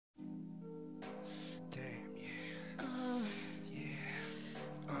Damn, yeah. Yeah.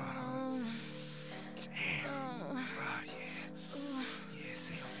 Damn. Yeah. Yeah,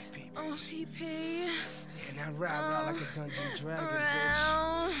 say OPP, bitch. OPP. Yeah, now ride like a dungeon dragon,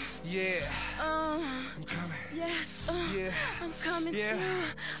 Around. bitch. Yeah. I'm coming. Yes. Yeah. I'm coming Yeah. too.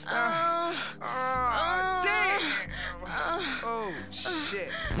 Damn. Oh,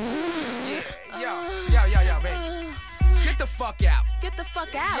 shit. Yeah. Yo, baby. Get the fuck out. Get the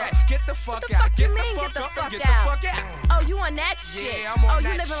fuck out. Yes, get the fuck What the out. fuck Get you the mean, fuck get the up fuck and get out? the fuck out. Oh, you on that shit? Yeah, I'm on you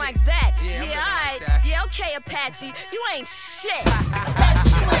that living shit. like that? Yeah, I'm living alright. like that. Yeah, okay, Apache. You ain't shit. Apache,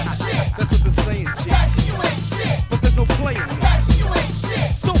 you ain't shit. That's what they're saying, G. Apache, you ain't shit. But there's no playing me. Apache, you ain't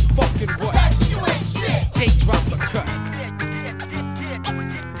shit. So fucking what? Apache, you ain't shit. Jake dropped the cut.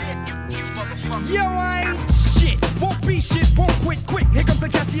 Yo, I ain't shit. Won't be shit, won't quit quick. Here comes a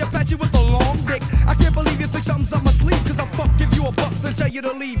catchy Apache with a long dick. I can't believe you think something's up my sleeve. Cause I fuck give you a buck then tell you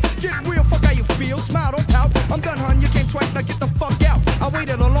to leave. Get real, fuck how you feel. Smile, don't pout. I'm done, hun. You came twice, now get the fuck out. I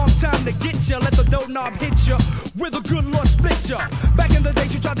waited a long time to get ya. Let the dough knob hit ya. With a good Lord split ya. Back in the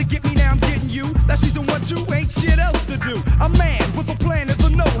days you tried to get me, now I'm getting you. That's reason 1, 2, ain't shit else to do. A man with a plan and the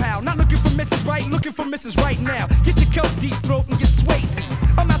know-how. Not looking for Mrs. Right, looking for Mrs. Right now. Get your coat deep throat and get swayzy.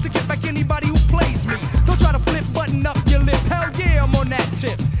 I'm out to get back anybody who plays me. Don't try to flip, button up your lip. Hell yeah, I'm on that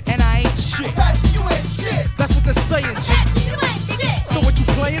tip. And I ain't shit. Apache, you ain't shit. That's what they're saying, G. Apache, you ain't shit. So what you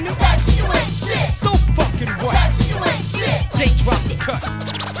playing me? Apache, you ain't shit. So fucking what? Apache, you ain't shit. Jake dropped the cut.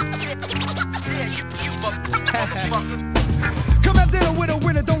 Come have dinner with a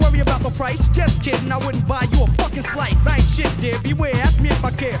winner, don't worry about the price. Just kidding, I wouldn't buy you a fucking slice. I ain't shit, dear, beware, ask me if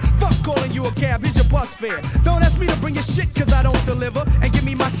I care. Fuck calling you a cab, here's your bus fare. Don't ask me to bring your shit, cause I don't deliver. And give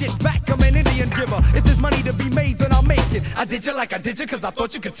me my shit back, I'm an Indian giver. If there's money to be made, then I'll make it. I did you like I did you, cause I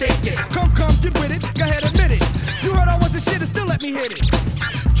thought you could take it. Come, get with it, go ahead, admit it. You heard I wasn't shit and still let me hit it.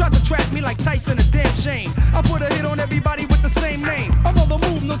 Tried to trap me like Tyson, a damn shame. I put a hit on everybody with the same name. I'm on the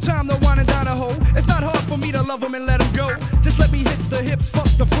move, no time to whine and dine a hoe. It's not hard for me to love him and let him go. Just let me hit the hips, fuck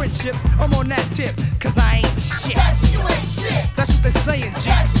the friendships. I'm on that tip, cause I ain't shit. Apache, you ain't shit. That's what they're saying, G.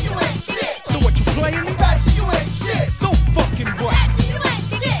 Apache, you ain't shit. So what, you playing me? Apache, you ain't shit. So fucking what? Apache, you ain't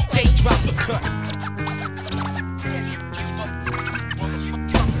shit. Jake dropped the cut.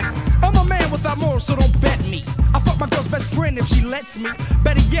 I'm a man without morals, so don't bet me. I fuck my girl's best friend if she lets me.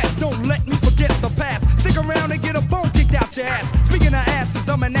 Better yet, don't let me forget the past. Stick around and get a bone kicked out your ass. Speaking of asses,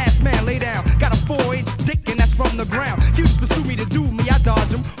 I'm an ass man, lay down. Got a 4-inch dick and that's from the ground. You just pursue me to do me, I dodge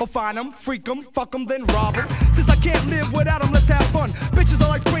them. Or find them, freak them, fuck them, then rob them. Since I can't live without them, let's have fun. Bitches are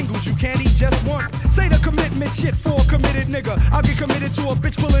like Pringles, you can't eat just one. Say the commitment shit for a committed nigga. I'll get committed to a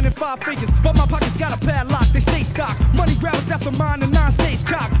bitch pulling in 5 figures. But my pockets got a padlock, they stay stocked. Money grabbers after mine and 9 stays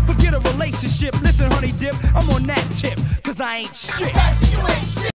cocked. Forget a relationship, listen honey dip, I'm on that tip, cause I ain't shit. Apache, you ain't shit.